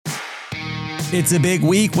It's a big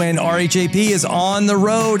week when RHAP is on the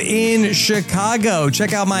road in Chicago.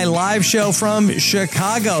 Check out my live show from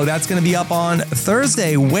Chicago. That's going to be up on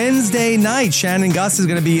Thursday. Wednesday night, Shannon Gus is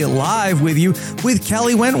going to be live with you with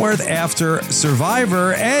Kelly Wentworth after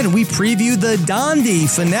Survivor. And we preview the Dondi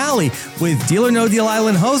finale with Deal or No Deal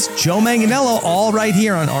Island host Joe Manganiello, all right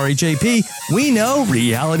here on RHAP. We know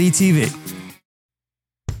reality TV.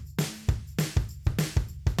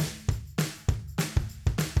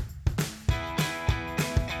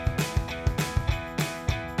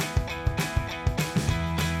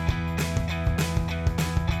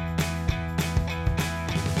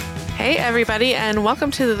 Hey everybody, and welcome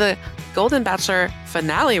to the Golden Bachelor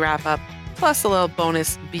finale wrap-up, plus a little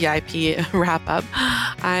bonus VIP wrap-up.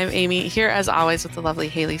 I'm Amy, here as always with the lovely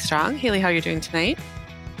Haley Strong. Haley, how are you doing tonight?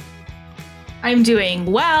 I'm doing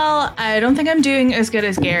well. I don't think I'm doing as good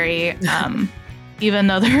as Gary, even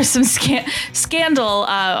though there was some scandal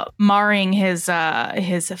marring his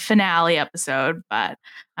finale episode. But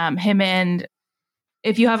him and...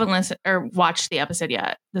 If you haven't listened or watched the episode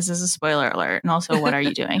yet, this is a spoiler alert. And also, what are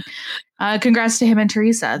you doing? Congrats to him and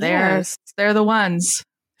Teresa. They're the ones.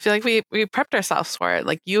 I feel like we prepped ourselves for it.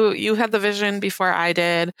 Like you had the vision before I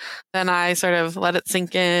did. Then I sort of let it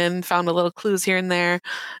sink in, found a little clues here and there.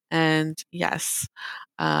 And yes,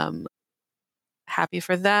 happy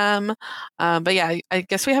for them. But yeah, I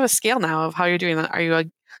guess we have a scale now of how you're doing. Are you a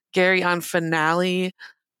Gary on finale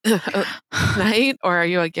night, or are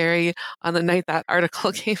you a Gary on the night that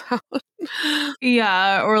article came out?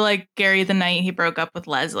 Yeah, or like Gary the night he broke up with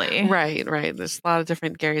Leslie. Right. There's a lot of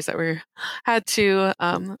different Garys that we had to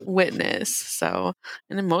witness. So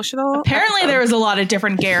an emotional. Apparently, episode. there was a lot of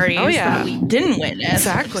different Garys that we didn't witness.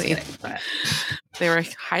 Exactly. They were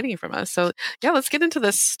hiding from us. So yeah, let's get into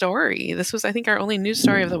this story. This was, I think, our only news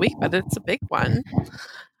story of the week, but it's a big one.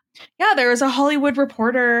 Yeah, there was a Hollywood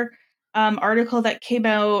Reporter article that came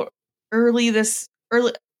out early last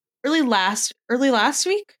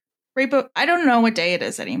week, right? But I don't know what day it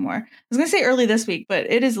is anymore. I was gonna say early this week,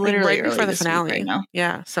 but it is literally right before the finale right now.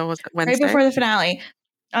 Yeah, so was it Wednesday? Right before the finale.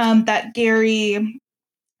 That Gary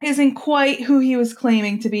isn't quite who he was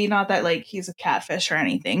claiming to be. Not that like he's a catfish or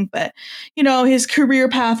anything, but you know, his career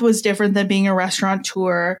path was different than being a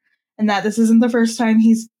restaurateur, and that this isn't the first time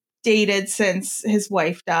he's dated since his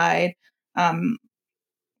wife died.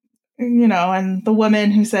 You know, and the woman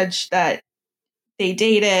who said that they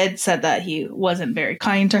dated said that he wasn't very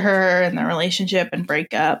kind to her in the relationship and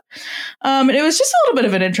breakup. And it was just a little bit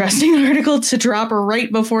of an interesting article to drop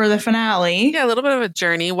right before the finale. Yeah, a little bit of a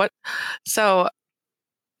journey. So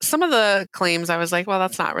some of the claims I was like, well,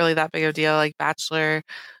 that's not really that big of a deal. Like Bachelor,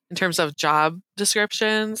 in terms of job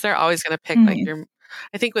descriptions, they're always going to pick like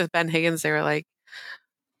I think with Ben Higgins, they were like,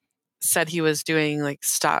 said he was doing like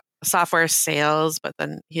software sales, but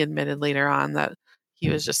then he admitted later on that he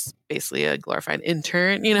was just basically a glorified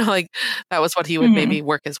intern, you know, like that was what he would maybe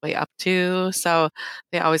work his way up to. So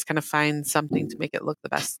they always kind of find something to make it look the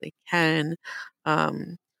best they can.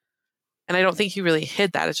 And I don't think he really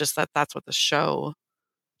hid that. It's just that that's what the show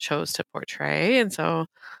chose to portray. And so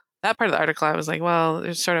that part of the article, I was like, well,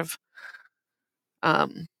 there's sort of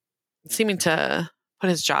seeming to put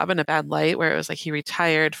his job in a bad light, where it was like he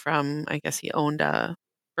retired from, I guess he owned a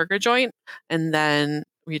burger joint and then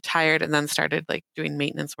retired and then started like doing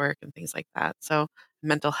maintenance work and things like that. So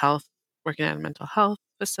mental health, working at a mental health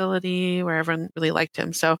facility where everyone really liked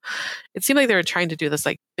him. So it seemed like they were trying to do this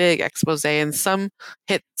like big expose, and some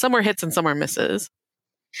were hits and some were misses.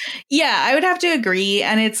 Yeah, I would have to agree.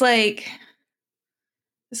 And it's like,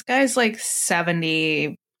 this guy's like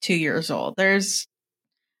 72 years old. There's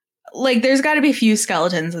got to be a few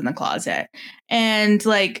skeletons in the closet. And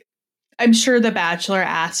like, I'm sure the Bachelor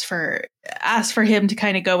asked for him to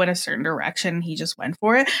kind of go in a certain direction. He just went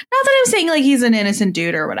for it. Not that I'm saying like he's an innocent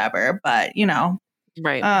dude or whatever, but you know,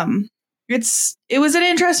 right. It was an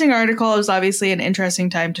interesting article. It was obviously an interesting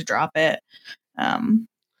time to drop it. But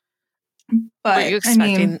what are you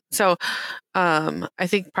expecting? I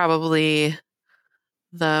think probably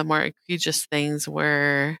the more egregious things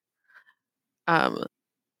were,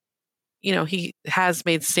 you know, he has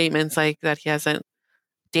made statements like that he hasn't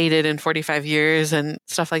dated in 45 years and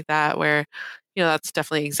stuff like that, where, you know, that's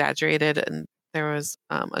definitely exaggerated. And there was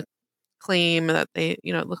a claim that they,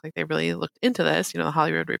 you know, it looked like they really looked into this, you know, the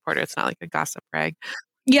Hollywood Reporter. It's not like a gossip rag.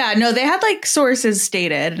 Yeah, no, they had like sources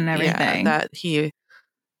stated and everything. Yeah, that he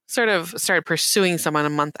sort of started pursuing someone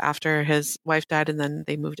a month after his wife died, and then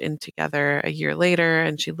they moved in together a year later,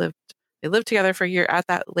 and they lived together for a year at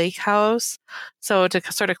that lake house. So to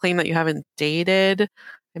sort of claim that you haven't dated,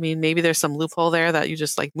 I mean, maybe there's some loophole there that you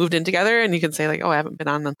just like moved in together and you can say like, oh, I haven't been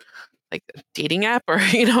on like a dating app or,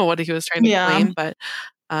 what he was trying to claim. But,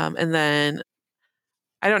 and then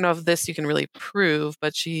I don't know if this you can really prove,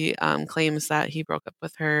 but she claims that he broke up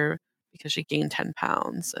with her because she gained 10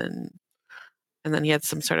 pounds. And then he had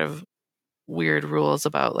some sort of weird rules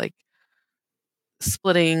about like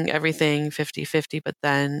splitting everything 50-50, but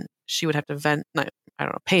then she would have to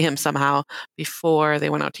pay him somehow before they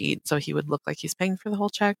went out to eat. So he would look like he's paying for the whole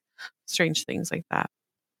check. Strange things like that.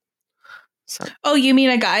 So. Oh, you mean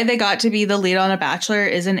a guy that got to be the lead on a Bachelor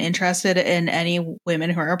isn't interested in any women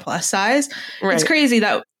who are plus size? Right. It's crazy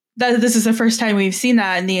that this is the first time we've seen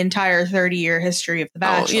that in the entire 30-year history of The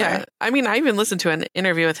Bachelor. Oh, yeah. I mean, I even listened to an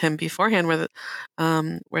interview with him beforehand where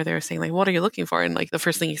they were saying, like, what are you looking for? And, like, the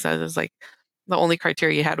first thing he said is, like, the only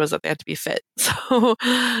criteria he had was that they had to be fit. So,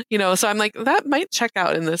 so I'm like, that might check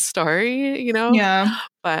out in this story, Yeah.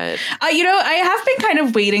 But, I have been kind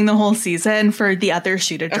of waiting the whole season for the other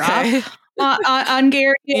shoe to drop. Okay. On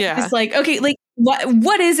Gary. Yeah. It's like, okay, like,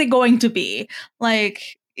 what is it going to be? Like,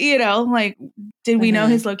 like, did we know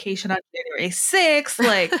his location on January 6th?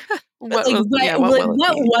 Like, what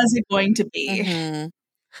was it going to be? Mm-hmm.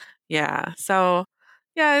 Yeah. So,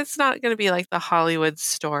 yeah, it's not going to be like the Hollywood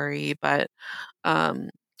story, but I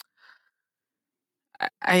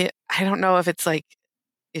don't know if it's like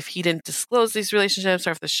if he didn't disclose these relationships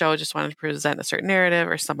or if the show just wanted to present a certain narrative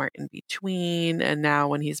or somewhere in between. And now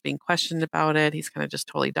when he's being questioned about it, he's kind of just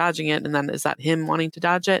totally dodging it. And then is that him wanting to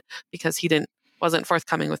dodge it because he wasn't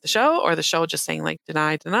forthcoming with the show, or the show just saying like,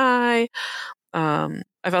 deny.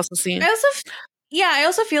 I've also seen. I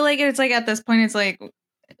also feel like it's like at this point, it's like,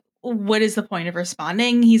 what is the point of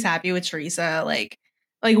responding? He's happy with Teresa. Like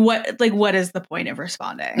what is the point of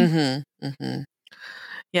responding? Mm-hmm, mm-hmm.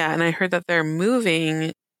 Yeah. And I heard that they're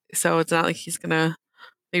moving. So it's not like he's going to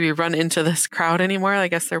maybe run into this crowd anymore. I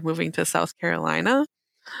guess they're moving to South Carolina.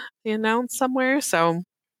 They announced somewhere. So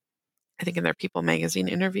I think in their People magazine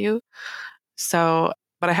interview. So,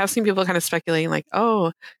 but I have seen people kind of speculating like,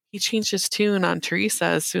 oh, he changed his tune on Teresa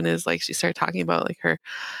as soon as like she started talking about like her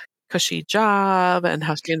cushy job and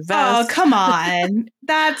how she invests. Oh, come on.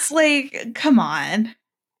 That's like, come on.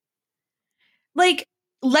 Like,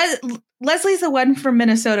 Leslie's the one from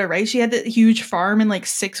Minnesota, right? She had that huge farm and like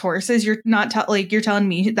 6 horses. You're not you're telling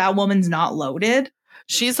me that woman's not loaded?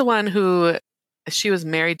 She's the one who she was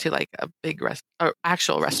married to like a big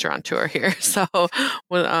actual restaurateur here. So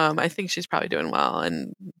I think she's probably doing well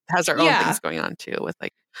and has her own things going on too with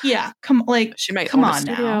like she might come own on a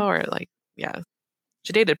studio now. Or like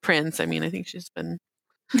she dated Prince. I mean, I think she's been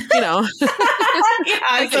so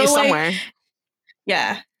somewhere.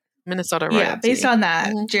 Yeah. Minnesota royalty. Yeah, based on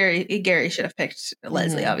that, mm-hmm. Gary should have picked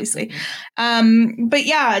Leslie, obviously. Mm-hmm. But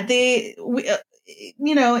yeah,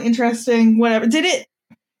 interesting. Whatever. Did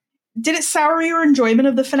it sour your enjoyment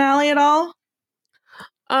of the finale at all?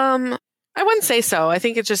 I wouldn't say so. I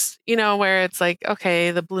think it's just where it's like,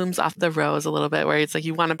 okay, the bloom's off the rose a little bit. Where it's like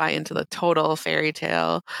you want to buy into the total fairy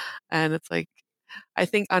tale, and it's like I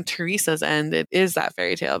think on Teresa's end, it is that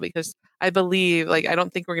fairy tale because. I believe, like, I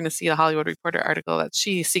don't think we're going to see a Hollywood Reporter article that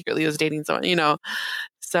she secretly was dating someone,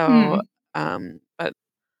 So, but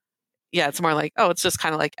yeah, it's more like, oh, it's just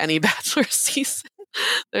kind of like any Bachelor season.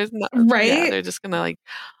 There's not, right? Yeah, they're just going to like,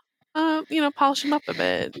 polish them up a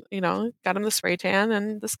bit. Got them the spray tan,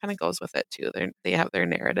 and this kind of goes with it too. They have their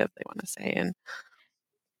narrative they want to say, and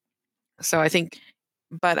so I think.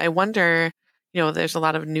 But I wonder, there's a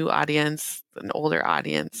lot of new audience, an older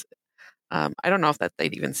audience. I don't know if that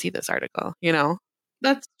they'd even see this article,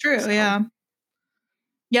 That's true. So. Yeah.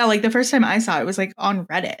 Yeah. Like the first time I saw it was like on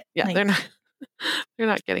Reddit. Yeah. Like, they're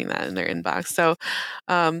not getting that in their inbox. So,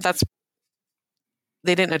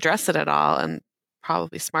 they didn't address it at all, and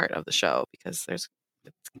probably smart of the show because it's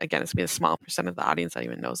going to be a small percent of the audience that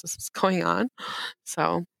even knows this is going on.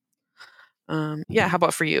 So, how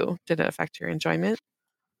about for you? Did it affect your enjoyment?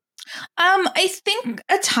 I think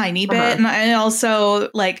a tiny bit. And I also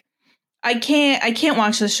like, I can't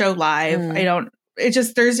watch the show live. I don't, it's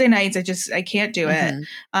just Thursday nights. I can't do it.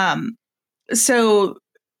 So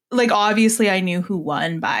like, obviously I knew who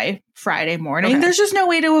won by Friday morning. Okay. There's just no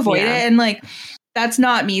way to avoid it. And like, that's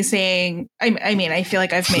not me saying, I mean, I feel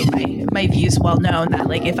like I've made my views well known that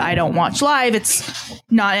like, if I don't watch live, it's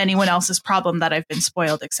not anyone else's problem that I've been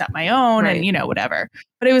spoiled except my own and, whatever.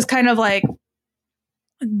 But it was kind of like,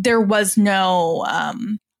 there was no,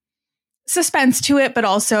 suspense to it, but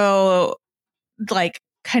also like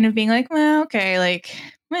kind of being like, well, okay, like,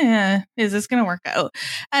 is this gonna work out?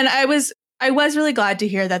 And I was really glad to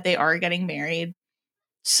hear that they are getting married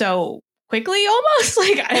so quickly, almost.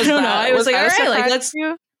 Like I don't know. I was like, all right, like let's.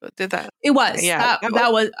 Did that? It was. Yeah,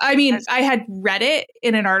 That was, I mean, I had read it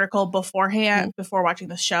in an article beforehand, before watching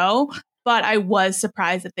the show, but I was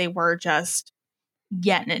surprised that they were just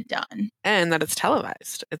getting it done. And that it's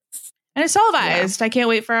televised. It's televised. Yeah. I can't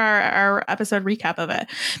wait for our episode recap of it.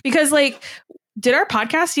 Because, like, did our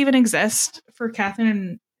podcast even exist for Catherine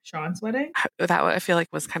and Sean's wedding? That I feel like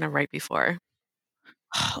was kind of right before.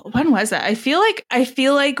 When was that? I feel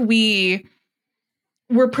like we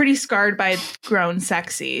were pretty scarred by Grown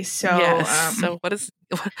Sexy. So, yes. So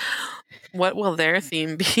what will their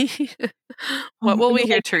theme be? What will we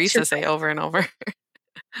hear Teresa say over and over?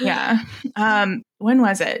 Yeah. When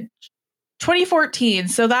was it? 2014.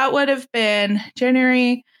 So that would have been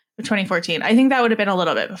January of 2014. I think that would have been a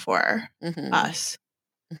little bit before us.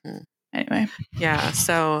 Anyway. Yeah.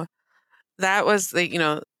 So that was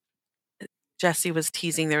Jesse was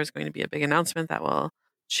teasing there was going to be a big announcement that will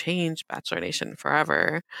change Bachelor Nation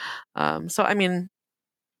forever. So, I mean,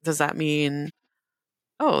 does that mean,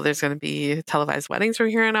 there's going to be televised weddings from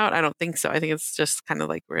here on out? I don't think so. I think it's just kind of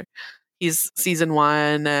like he's season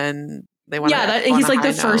 1 and they want he's like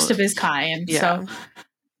the first of his kind. Yeah.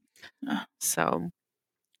 So,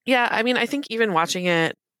 yeah, I mean, I think even watching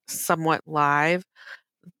it somewhat live,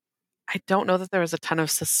 I don't know that there was a ton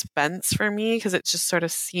of suspense for me because it just sort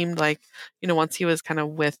of seemed like, once he was kind of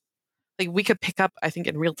with, like, we could pick up, I think,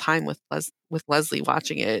 in real time with Leslie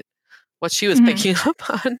watching it, what she was picking up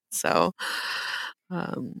on. So,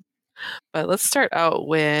 but let's start out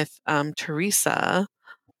with Teresa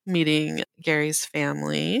meeting Gary's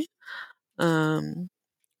family.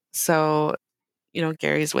 So,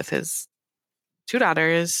 Gary's with his 2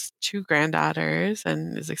 daughters, 2 granddaughters,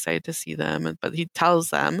 and is excited to see them. But he tells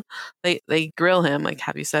them, they grill him, like,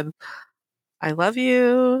 have you said, I love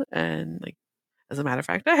you? And, like, as a matter of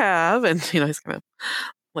fact, I have. And, he's kind of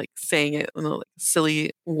like saying it in a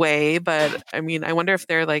silly way. But I mean, I wonder if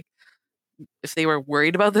they're like, if they were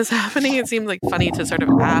worried about this happening. It seemed like funny to sort of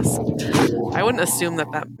ask. I wouldn't assume that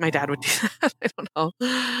my dad would do that. I don't know.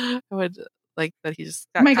 I would like that he just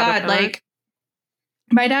got oh my God, like,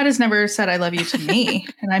 my dad has never said I love you to me,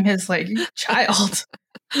 and I'm his, like, child.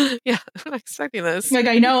 Yeah, I'm not expecting this. Like,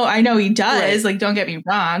 I know he does. Right. Like, don't get me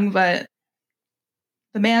wrong, but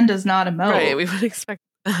the man does not emote. Right, we would expect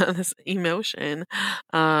this emotion.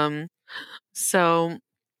 So,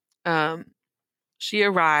 she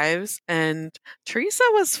arrives, and Teresa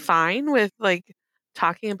was fine with, like,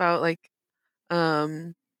 talking about, like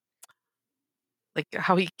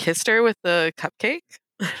how he kissed her with the cupcake.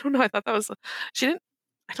 I don't know. I thought that was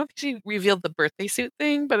I don't think she revealed the birthday suit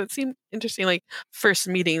thing, but it seemed interesting. Like, first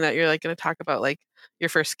meeting that you're like going to talk about, like, your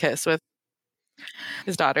first kiss with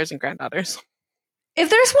his daughters and granddaughters. If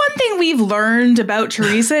there's one thing we've learned about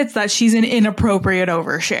Teresa, it's that she's an inappropriate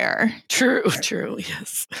overshare. True.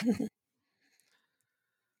 Yes.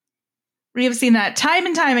 We have seen that time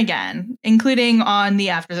and time again, including on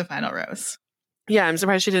the After the Final Rose. Yeah, I'm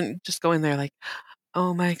surprised she didn't just go in there like,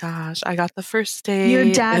 oh my gosh, I got the first date.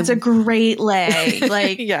 Your dad's a great lay.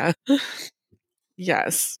 Like, yeah.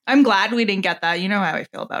 Yes. I'm glad we didn't get that. You know how I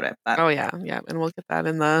feel about it. But. Oh yeah. And we'll get that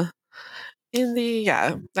in the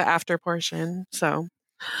after portion. So,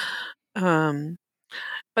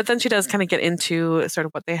 but then she does kind of get into sort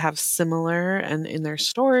of what they have similar and in their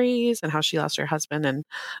stories and how she lost her husband, and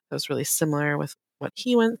it was really similar with what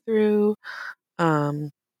he went through.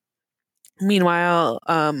 Meanwhile,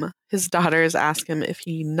 his daughters ask him if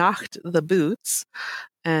he knocked the boots,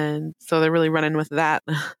 and so they're really running with that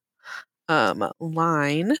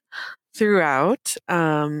line throughout.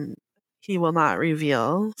 He will not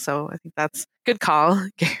reveal, so I think that's good call,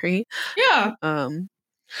 Gary. Yeah. And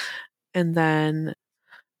then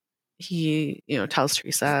he, tells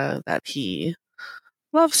Teresa that he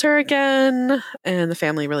loves her again, and the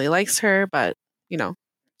family really likes her, but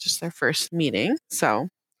just their first meeting. So,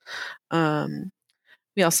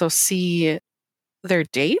 we also see their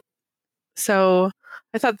date. So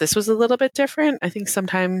I thought this was a little bit different. I think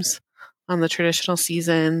sometimes on the traditional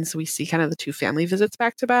seasons, we see kind of the 2 family visits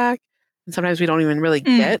back to back. And sometimes we don't even really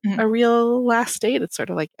get a real last date. It sort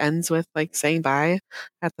of like ends with like saying bye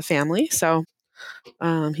at the family. So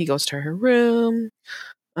he goes to her room.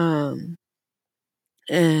 And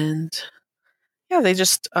yeah, they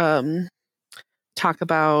just talk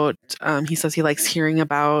about, he says he likes hearing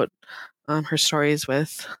about her stories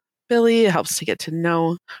with Billy. It helps to get to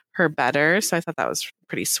know her better. So I thought that was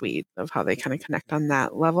pretty sweet of how they kind of connect on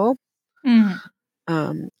that level. And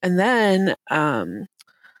then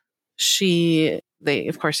they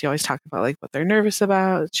of course, you always talk about like what they're nervous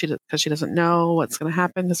about. Because she doesn't know what's going to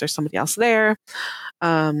happen because there's somebody else there.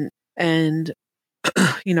 And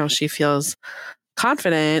she feels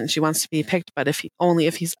confident and she wants to be picked, but only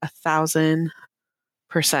if he's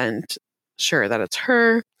 1,000% sure that it's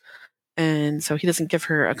her. And so he doesn't give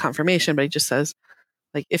her a confirmation, but he just says,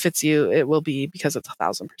 like, if it's you, it will be because it's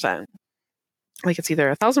 1,000%. Like, it's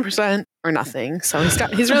either 1,000% or nothing. So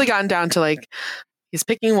he's really gotten down to like, he's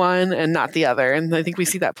picking one and not the other. And I think we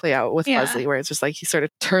see that play out with Leslie, where it's just like he sort of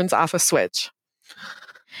turns off a switch.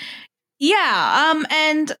 Yeah.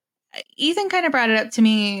 And Ethan kind of brought it up to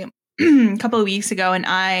me a couple of weeks ago, and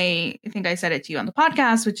I think I said it to you on the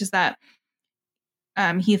podcast, which is that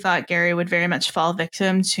he thought Gary would very much fall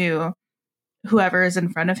victim to whoever is in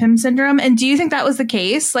front of him syndrome. And do you think that was the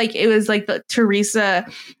case? Like, it was like Teresa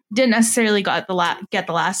didn't necessarily get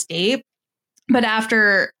the last date, but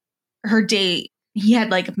after her date, he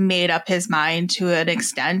had like made up his mind to an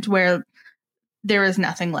extent where there was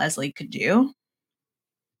nothing Leslie could do.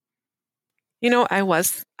 You know, I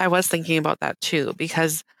was thinking about that too,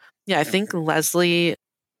 because yeah, I think Leslie,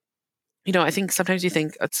 you know, I think sometimes you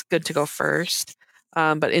think it's good to go first.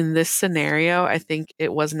 But in this scenario, I think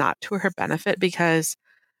it was not to her benefit, because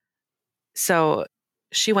so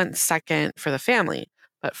she went second for the family,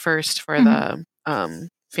 but first for the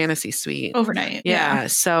fantasy suite overnight. Yeah.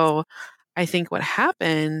 So I think what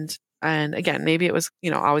happened, and again, maybe it was,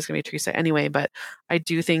 you know, always going to be Teresa anyway, but I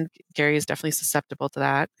do think Gary is definitely susceptible to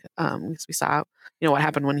that. Because we saw, you know, what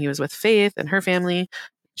happened when he was with Faith and her family.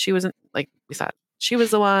 She wasn't like, we thought she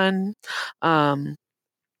was the one.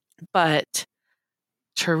 But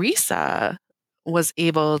Teresa was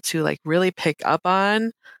able to like really pick up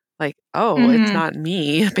on like, oh, it's not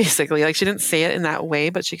me, basically. Like, she didn't say it in that way,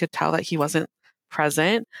 but she could tell that he wasn't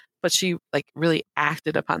present, but she like really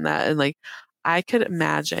acted upon that. And like, I could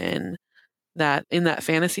imagine that in that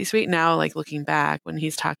fantasy suite now, like looking back when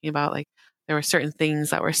he's talking about like there were certain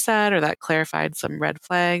things that were said or that clarified some red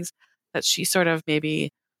flags, that she sort of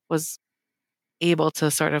maybe was able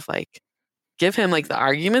to sort of like give him like the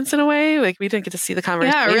arguments in a way. Like, we didn't get to see the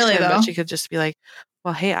conversation, Yeah, really, though. but she could just be like,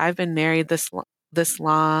 well, hey, I've been married this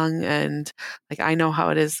long, and like, I know how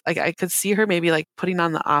it is. Like, I could see her maybe like putting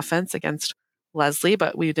on the offense against Leslie,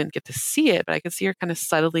 but we didn't get to see it. But I could see her kind of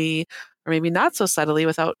subtly, or maybe not so subtly,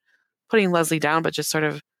 without putting Leslie down, but just sort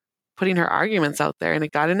of putting her arguments out there. And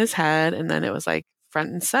it got in his head, and then it was like front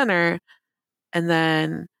and center. And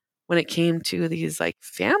then when it came to these like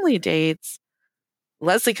family dates,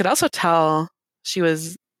 Leslie could also tell she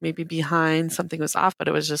was maybe behind, something was off, but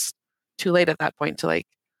it was just too late at that point to like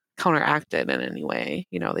counteract it in any way.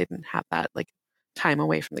 You know, they didn't have that like time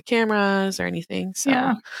away from the cameras or anything. So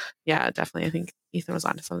yeah, definitely. I think Ethan was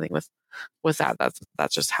onto something with that.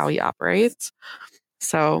 That's just how he operates.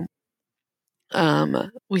 So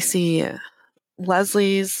we see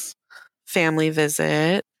Leslie's family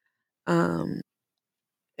visit.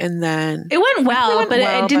 And then it went well, but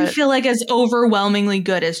it didn't feel like as overwhelmingly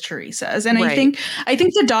good as Teresa's. And I think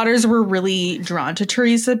the daughters were really drawn to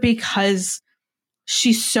Teresa because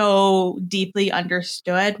she so deeply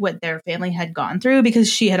understood what their family had gone through,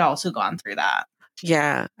 because she had also gone through that.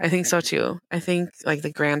 Yeah, I think so too. I think like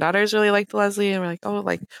the granddaughters really liked Leslie, and we're like, oh,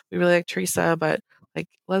 like we really like Teresa, but like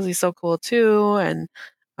Leslie's so cool too. And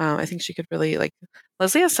I think she could really like,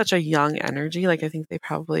 Leslie has such a young energy. Like, I think they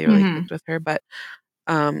probably really clicked with her, but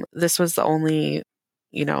this was the only,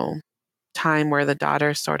 you know, time where one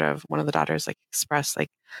of the daughters like expressed like,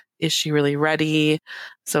 is she really ready?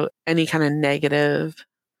 So any kind of negative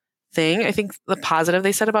thing, I think the positive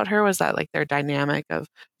they said about her was that like their dynamic of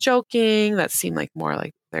joking, that seemed like more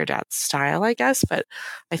like their dad's style, I guess. But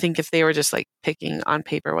I think if they were just like picking on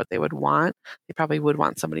paper what they would want, they probably would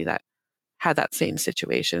want somebody that had that same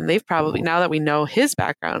situation. They've probably, now that we know his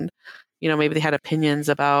background, you know, maybe they had opinions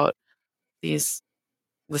about this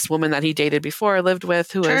woman that he dated before, lived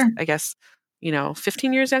with, who was, I guess, you know,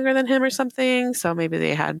 15 years younger than him or something. So maybe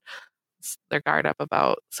they had their guard up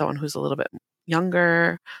about someone who's a little bit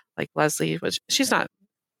younger, like Leslie, which she's not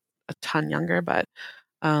a ton younger, but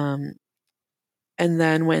and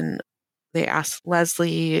then when they asked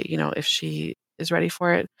Leslie, you know, if she is ready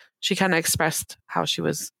for it, she kind of expressed how she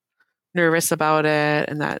was nervous about it,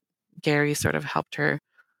 and that Gary sort of helped her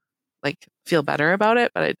like feel better about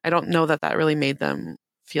it. But I don't know that really made them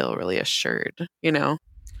feel really assured, you know?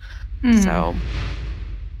 So,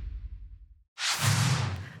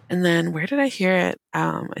 and then where did I hear it?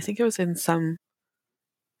 I think it was in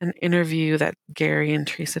an interview that Gary and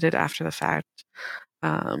Teresa did after the fact,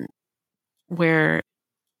 where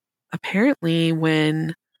apparently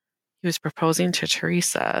when he was proposing to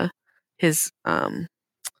Teresa, his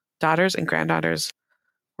daughters and granddaughters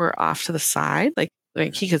were off to the side, like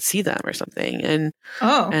he could see them or something,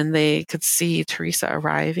 and they could see Teresa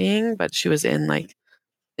arriving, but she was in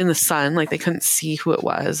in the sun, like they couldn't see who it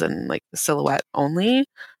was and like the silhouette only.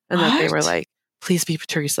 And that they were What? like, please be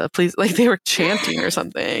Teresa, please. Like they were chanting or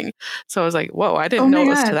something. So I was like, whoa, I Oh didn't know my it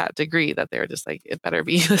was to God. that degree that they were just like, it better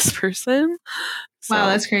be this person. Wow, So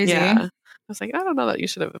that's crazy. yeah, I was like, I don't know that you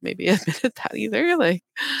should have maybe admitted that either. Like,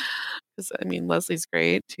 because I mean, Leslie's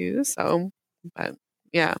great too. So, but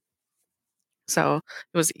yeah. So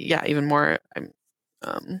it was, yeah, even more,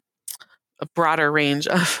 um, a broader range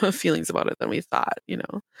of feelings about it than we thought. You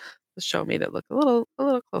know, the show made it look a little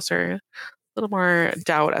closer, a little more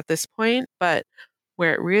doubt at this point. But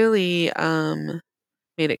where it really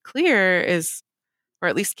made it clear is, or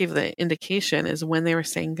at least gave the indication, is when they were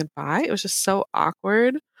saying goodbye. It was just so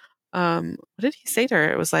awkward. What did he say to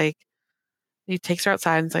her? It was like, he takes her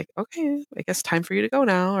outside and it's like, okay, I guess time for you to go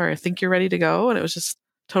now, or I think you're ready to go. And it was just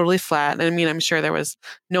totally flat. And I mean, I'm sure there was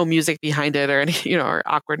no music behind it or any, you know, or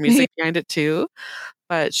awkward music behind it too.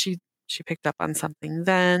 But she picked up on something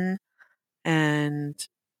then and,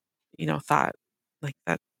 you know, thought like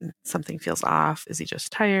that something feels off. Is he just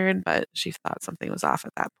tired? But she thought something was off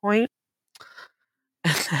at that point.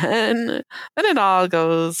 And then it all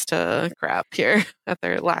goes to crap here at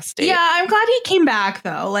their last date. Yeah, I'm glad he came back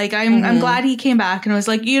though. Like I'm glad he came back and was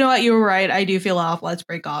like, you know what, you were right. I do feel off. Let's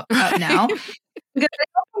break up now. Because I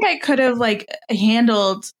don't think I could have like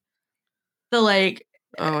handled the like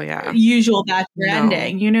Oh yeah. usual Bachelor No.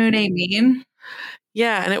 ending. You know what I mean?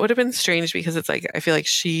 Yeah, and it would have been strange because it's like I feel like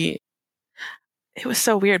it was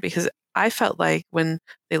so weird because I felt like when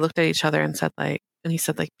they looked at each other and said like, and he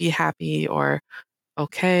said like, be happy or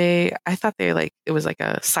okay, I thought they like, it was like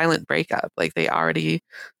a silent breakup. Like they already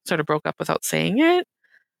sort of broke up without saying it.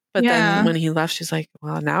 But then when he left, she's like,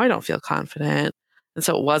 well, now I don't feel confident. And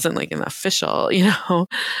so it wasn't like an official, you know,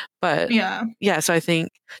 but yeah. So I think,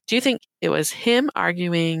 do you think it was him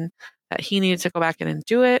arguing that he needed to go back in and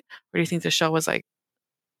do it? Or do you think the show was like,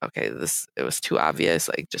 okay, it was too obvious,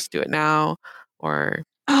 like just do it now? Or,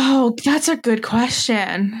 oh, that's a good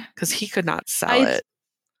question. because he could not sell it.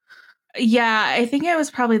 Yeah, I think it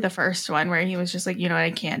was probably the first one where he was just like, you know what,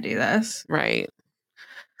 I can't do this. Right.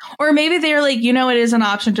 Or maybe they were like, you know, it is an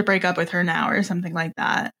option to break up with her now or something like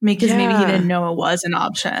that. Because maybe he didn't know it was an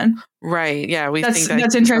option. Right. Yeah.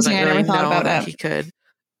 That's interesting. I never thought about that. He could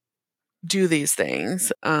do these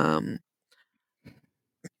things.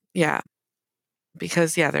 Yeah.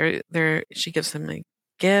 Because she gives him a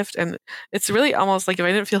gift, and it's really almost like, if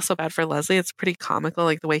I didn't feel so bad for Leslie, it's pretty comical,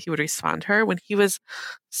 like the way he would respond to her when he was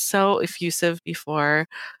so effusive before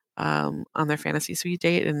on their fantasy suite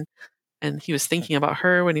date, and he was thinking about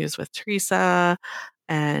her when he was with Teresa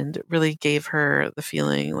and really gave her the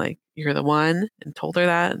feeling like you're the one and told her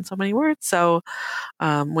that in so many words. So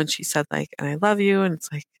when she said like, and I love you, and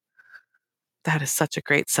it's like, that is such a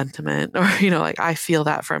great sentiment, or, you know, like I feel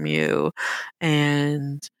that from you.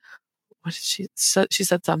 And what did she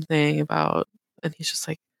said something about, and he's just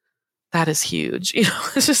like, that is huge. You know,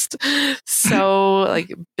 it's just so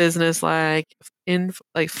like business like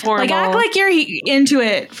formal. Like act like you're into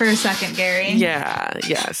it for a second, Gary.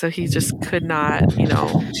 Yeah. So he just could not, you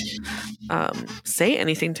know, say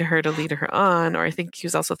anything to her to lead her on. Or I think he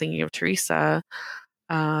was also thinking of Teresa.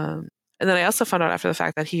 And then I also found out after the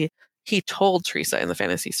fact that he told Teresa in the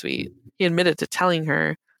fantasy suite, he admitted to telling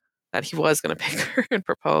her that he was going to pick her and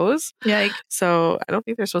propose. Yeah. So I don't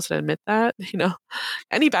think they're supposed to admit that. You know,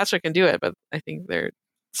 any bachelor can do it, but I think they're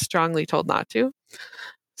strongly told not to.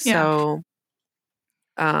 So,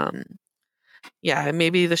 yeah,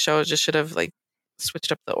 maybe the show just should have like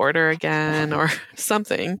switched up the order again or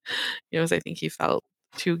something. You know, as I think he felt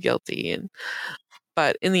too guilty.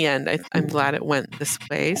 But in the end, I'm glad it went this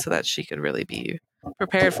way so that she could really be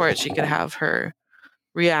prepared for it. She could have her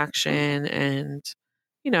reaction, and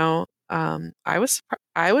you know, I was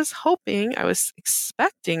hoping, I was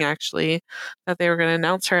expecting actually that they were going to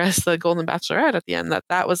announce her as the Golden Bachelorette at the end.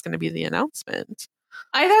 That was going to be the announcement.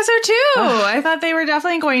 I thought so too. I thought they were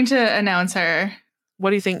definitely going to announce her.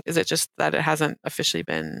 What do you think? Is it just that it hasn't officially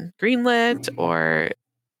been greenlit, or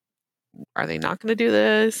are they not going to do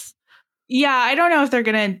this? Yeah, I don't know if they're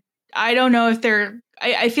going to. I don't know if they're.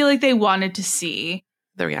 I feel like they wanted to see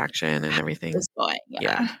the reaction and everything. Going,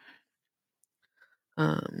 yeah.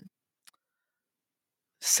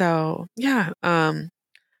 So yeah. And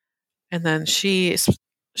then she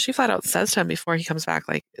flat out says to him before he comes back,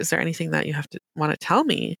 like, is there anything that you want to tell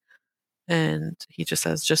me? And he just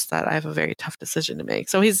says, just that I have a very tough decision to make.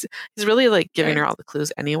 So he's really like giving her all the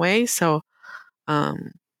clues anyway. So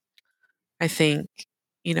I think,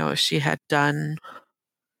 you know, if she had done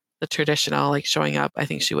the traditional, like showing up, I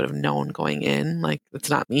think she would have known going in, like,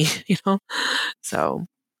 it's not me, you know? So,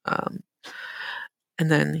 And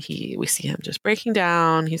then we see him just breaking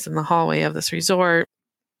down. He's in the hallway of this resort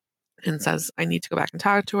and says, I need to go back and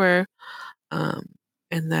talk to her. And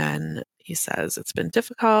then he says, it's been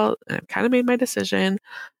difficult and I've kind of made my decision.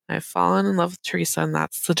 I've fallen in love with Teresa and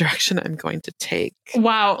that's the direction I'm going to take.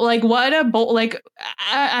 Wow. Like what a bold, like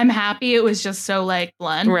I'm happy it was just so like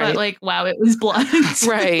blunt, but like, wow, it was blunt.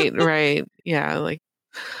 Right. Yeah. Like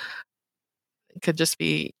it could just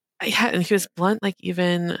be, yeah. And he was blunt. Like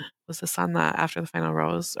even, was this on the After the Final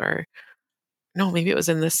Rose or no, maybe it was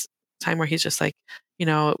in this time where he's just like,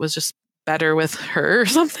 it was just better with her or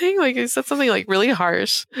something. Like he said something like really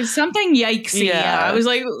harsh. Something yikesy. Yeah. I was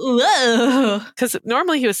like, because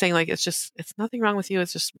normally he was saying like, it's nothing wrong with you.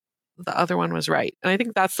 It's just the other one was right. And I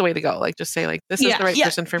think that's the way to go. Like just say like, this is the right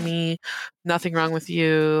person for me. Nothing wrong with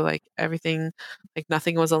you. Like everything, like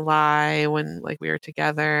nothing was a lie when like we were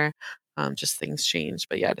together. Just things changed.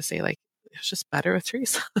 But yeah, to say like, it was just better with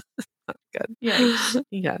Teresa. Not good.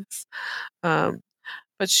 Yes.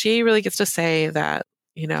 But she really gets to say that,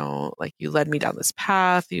 like you led me down this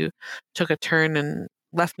path, you took a turn and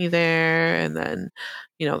left me there. And then,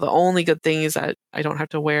 the only good thing is that I don't have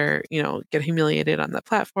to get humiliated on the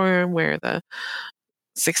platform, wear the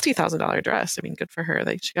 $60,000 dress. I mean, good for her.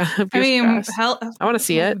 Like she got a beautiful dress. I want to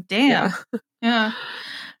see it. Damn. Yeah.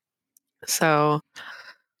 So.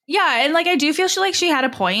 Yeah. And like, I do feel she had a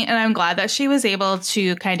point and I'm glad that she was able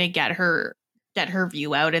to kind of get her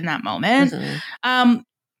view out in that moment. Mm-hmm.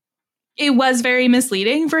 It was very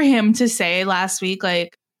misleading for him to say last week,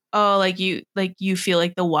 like, oh, like you feel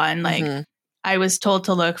like the one, like mm-hmm. I was told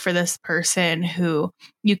to look for this person who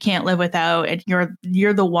you can't live without, and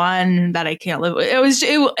you're the one that I can't live with.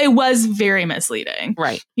 It was very misleading.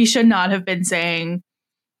 Right. He should not have been saying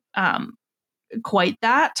quite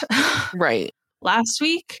that. Right. Last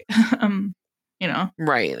week.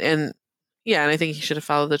 Right. And yeah, and I think he should have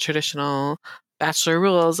followed the traditional Bachelor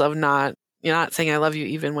rules of not saying I love you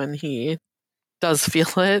even when he does feel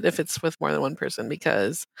it, if it's with more than one person,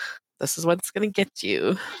 because this is what it's going to get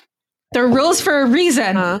you. There are rules for a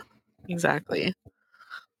reason. Exactly.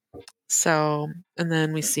 So, and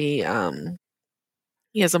then we see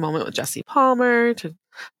he has a moment with Jesse Palmer.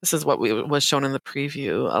 This is what was shown in the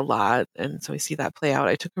preview a lot, and so we see that play out.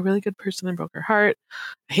 I took a really good person and broke her heart.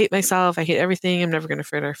 I hate myself. I hate everything. I'm never going to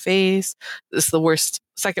forget our face. This is the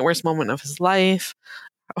second worst moment of his life,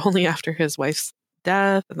 only after his wife's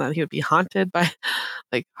death, and that he would be haunted by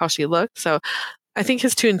like how she looked. So I think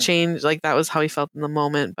his tune changed. Like that was how he felt in the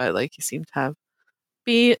moment, but like he seemed to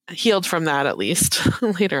be healed from that at least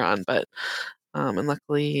later on. But and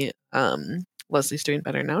luckily Leslie's doing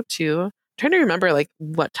better now too. I'm trying to remember like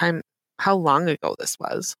how long ago this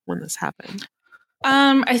was when this happened.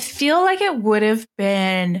 I feel like it would have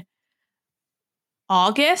been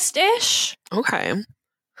August-ish. Okay.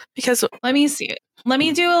 Because let me see it. Let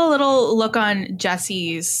me do a little look on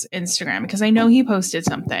Jesse's Instagram because I know he posted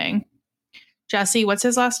something. Jesse, what's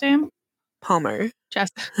his last name? Palmer.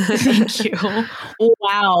 Jesse. Thank you. Oh,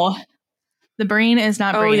 wow. The brain is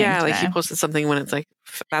not braining today. Like he posted something when it's like,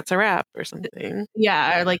 that's a wrap or something.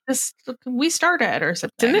 Yeah, or like this, we started or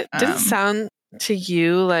something. Didn't sound to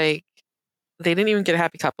you like they didn't even get a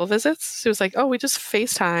happy couple visits? It was like, oh, we just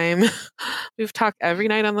FaceTime. We've talked every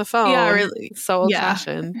night on the phone. Yeah, really. So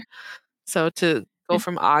old-fashioned. So to go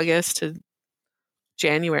from August to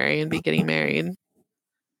January and be getting married.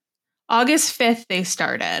 August 5th, they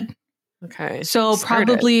started. Okay. So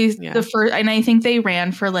probably the first, and I think they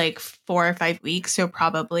ran for like 4 or 5 weeks. So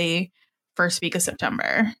probably first week of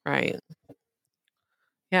September. Right.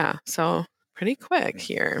 Yeah. So pretty quick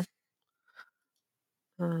here.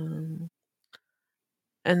 And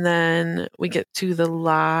then we get to the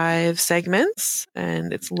live segments,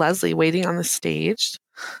 and it's Leslie waiting on the stage.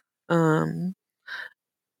 And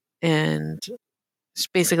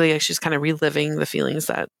basically she's kind of reliving the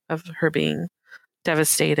feelings of her being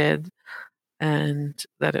devastated, and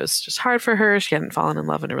that it was just hard for her. She hadn't fallen in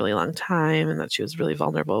love in a really long time, and that she was really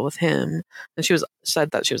vulnerable with him. And she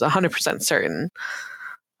said that she was 100% certain,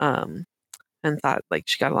 and thought like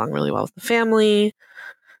she got along really well with the family,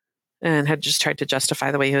 and had just tried to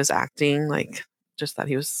justify the way he was acting, like just that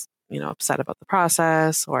he was, upset about the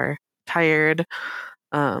process or tired.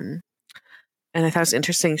 And I thought it was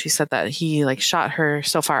interesting. She said that he like shot her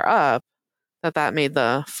so far up that made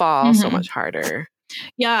the fall so much harder.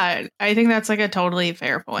 Yeah, I think that's like a totally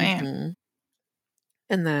fair point. Mm-hmm.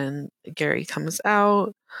 And then Gary comes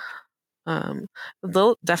out.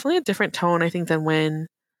 Definitely a different tone, I think, than when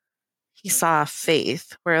he saw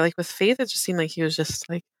Faith, where like with Faith, it just seemed like he was just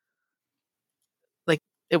like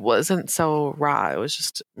it wasn't so raw. It was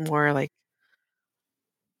just more like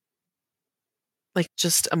like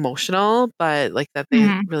just emotional, but like that they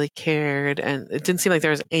really cared, and it didn't seem like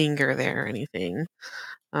there was anger there or anything.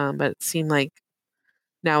 But it seemed like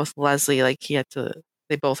now with Leslie, like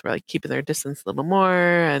they both were like keeping their distance a little more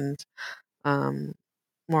and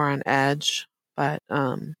more on edge. But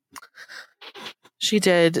she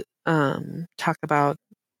did talk about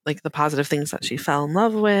like the positive things that she fell in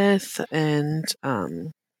love with, and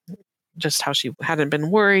just how she hadn't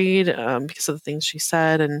been worried because of the things she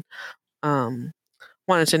said, and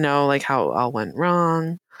wanted to know like how it all went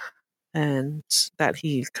wrong, and that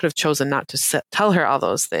he could have chosen not to tell her all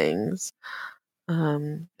those things.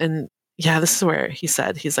 And yeah, this is where he's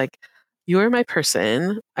like, "You were my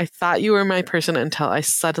person. I thought you were my person until I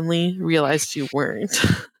suddenly realized you weren't."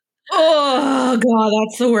 Oh God,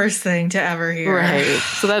 that's the worst thing to ever hear. Right.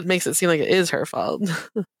 So that makes it seem like it is her fault.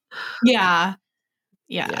 Yeah.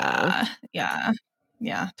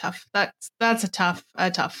 Tough. That's a tough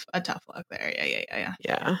look there.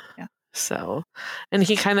 Yeah. So, and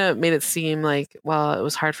he kind of made it seem like, well, it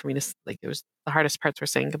was hard for me to like. It was the hardest parts were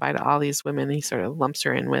saying goodbye to all these women. He sort of lumps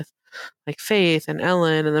her in with like Faith and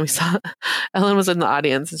Ellen, and then we saw Ellen was in the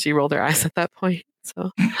audience and she rolled her eyes at that point.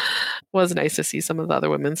 So it was nice to see some of the other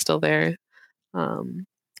women still there.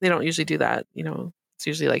 They don't usually do that, It's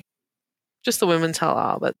usually like just the women tell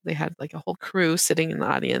all, but they had like a whole crew sitting in the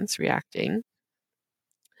audience reacting.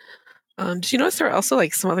 Did you notice there were also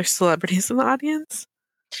like some other celebrities in the audience?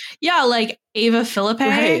 Yeah, like Ava Philippe.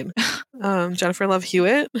 Right. Jennifer Love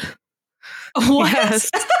Hewitt. What?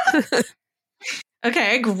 Yes.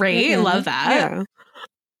 Okay, great. Love that. Yeah.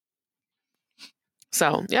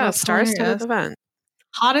 So, yeah, That's star-studded event.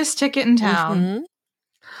 Hottest ticket in town.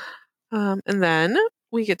 And then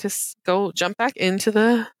we get to jump back into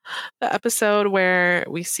the episode where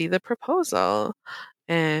we see the proposal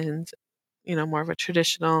and, more of a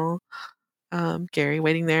traditional Gary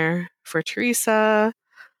waiting there for Teresa.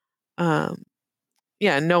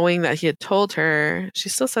 Knowing that he had told her, she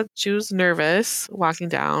still said she was nervous walking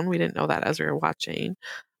down. We didn't know that as we were watching.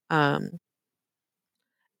 But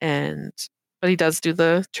he does do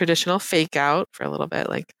the traditional fake out for a little bit,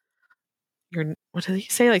 like, what did he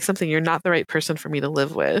say? Like something, you're not the right person for me to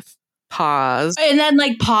live with. Pause. And then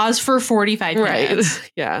like pause for 45 minutes.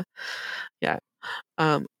 Right. Yeah.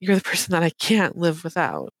 You're the person that I can't live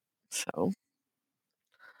without. So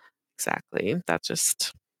exactly. That's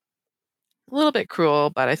just a little bit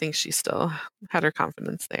cruel, but I think she still had her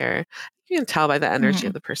confidence there. You can tell by the energy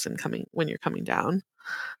of the person when you're coming down.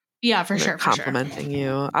 Yeah, for sure. Complimenting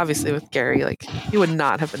you. Obviously with Gary, like he would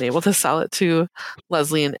not have been able to sell it to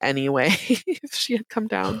Leslie in any way if she had come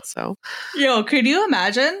down. So could you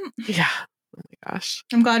imagine? Yeah. Oh my gosh.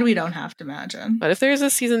 I'm glad we don't have to imagine. But if there's a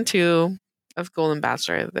season 2 of Golden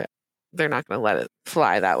Bachelor, they're not going to let it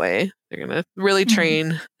fly that way. They're going to really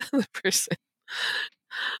train the person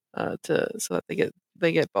so that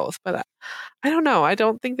they get both. But I don't know. I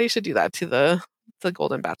don't think they should do that to the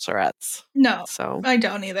Golden Bachelorettes. No, so I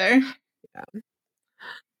don't either.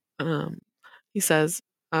 Yeah. He says,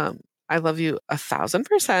 "I love you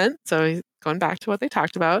 1,000%." So he's going back to what they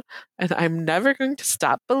talked about, and I'm never going to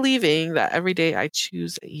stop believing that every day I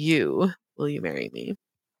choose you. Will you marry me?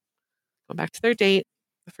 Go back to their date,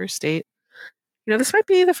 the first date. This might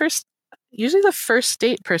be the first. Usually, the first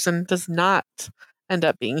date person does not end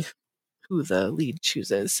up being who the lead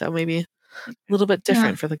chooses. So maybe a little bit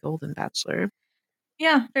different for the Golden Bachelor.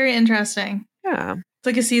 Yeah, very interesting. Yeah, it's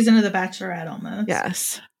like a season of The Bachelorette almost.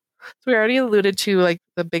 Yes. So we already alluded to like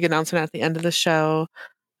the big announcement at the end of the show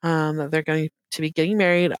that they're going to be getting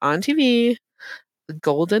married on TV, the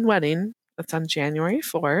Golden Wedding. That's on January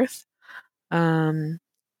 4th.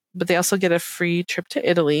 But they also get a free trip to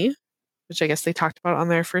Italy, which I guess they talked about on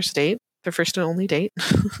their first date, their first and only date.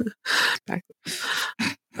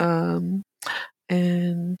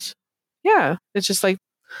 And yeah, it's just like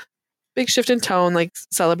big shift in tone, like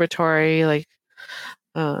celebratory, like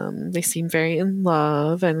they seem very in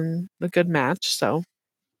love and a good match. So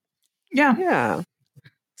yeah,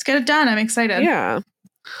 let's get it done. I'm excited. Yeah.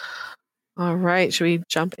 All right, should we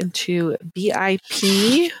jump into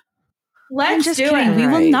BIP? Let's do it. We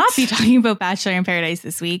will not be talking about Bachelor in Paradise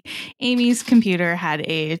this week. Amy's computer had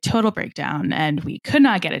a total breakdown and we could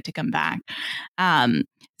not get it to come back.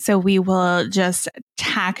 So we will just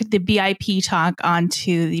tack the BIP talk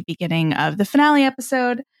onto the beginning of the finale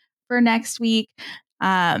episode for next week.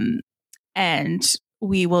 And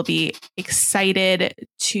we will be excited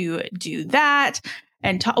to do that.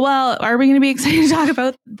 And are we going to be excited to talk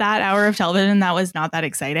about that hour of television? That was not that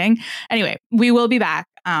exciting. Anyway, we will be back.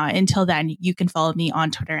 Until then, you can follow me on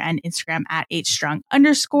Twitter and Instagram at @strong_.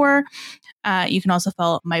 You can also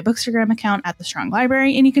follow my Bookstagram account at The Strong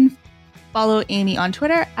Library, and you can follow Amy on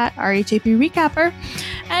Twitter at RHAP Recapper.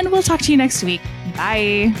 And we'll talk to you next week.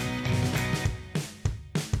 Bye.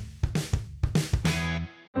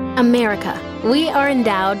 America. We are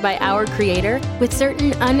endowed by our Creator with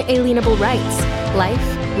certain unalienable rights: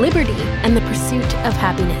 life, liberty, and the pursuit of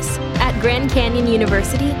happiness. At Grand Canyon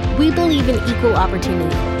University, we believe in equal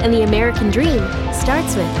opportunity, and the American dream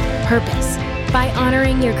starts with purpose. By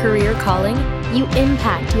honoring your career calling, you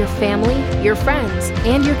impact your family, your friends,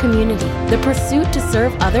 and your community. The pursuit to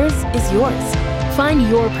serve others is yours. Find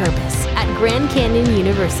your purpose at Grand Canyon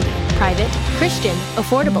University. Private, Christian,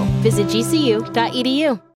 affordable. Visit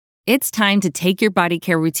gcu.edu. It's time to take your body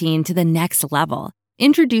care routine to the next level.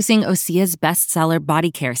 Introducing Osea's bestseller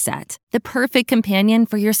body care set, the perfect companion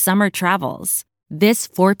for your summer travels. This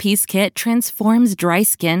 4-piece kit transforms dry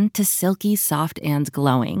skin to silky, soft, and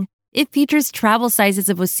glowing. It features travel sizes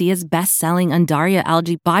of Osea's best-selling Undaria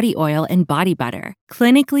algae body oil and body butter,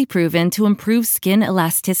 clinically proven to improve skin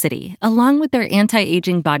elasticity, along with their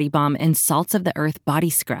anti-aging body balm and salts of the earth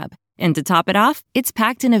body scrub. And to top it off, it's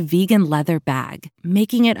packed in a vegan leather bag,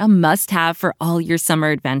 making it a must-have for all your summer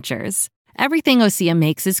adventures. Everything Osea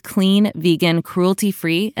makes is clean, vegan,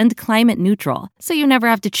 cruelty-free, and climate-neutral, so you never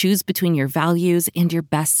have to choose between your values and your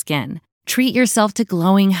best skin. Treat yourself to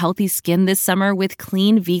glowing, healthy skin this summer with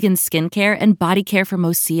clean, vegan skincare and body care from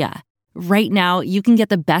Osea. Right now, you can get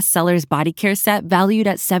the bestsellers body care set valued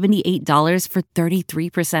at $78 for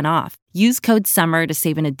 33% off. Use code SUMMER to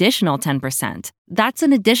save an additional 10%. That's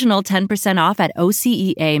an additional 10% off at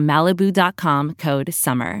OseaMalibu.com, code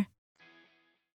SUMMER.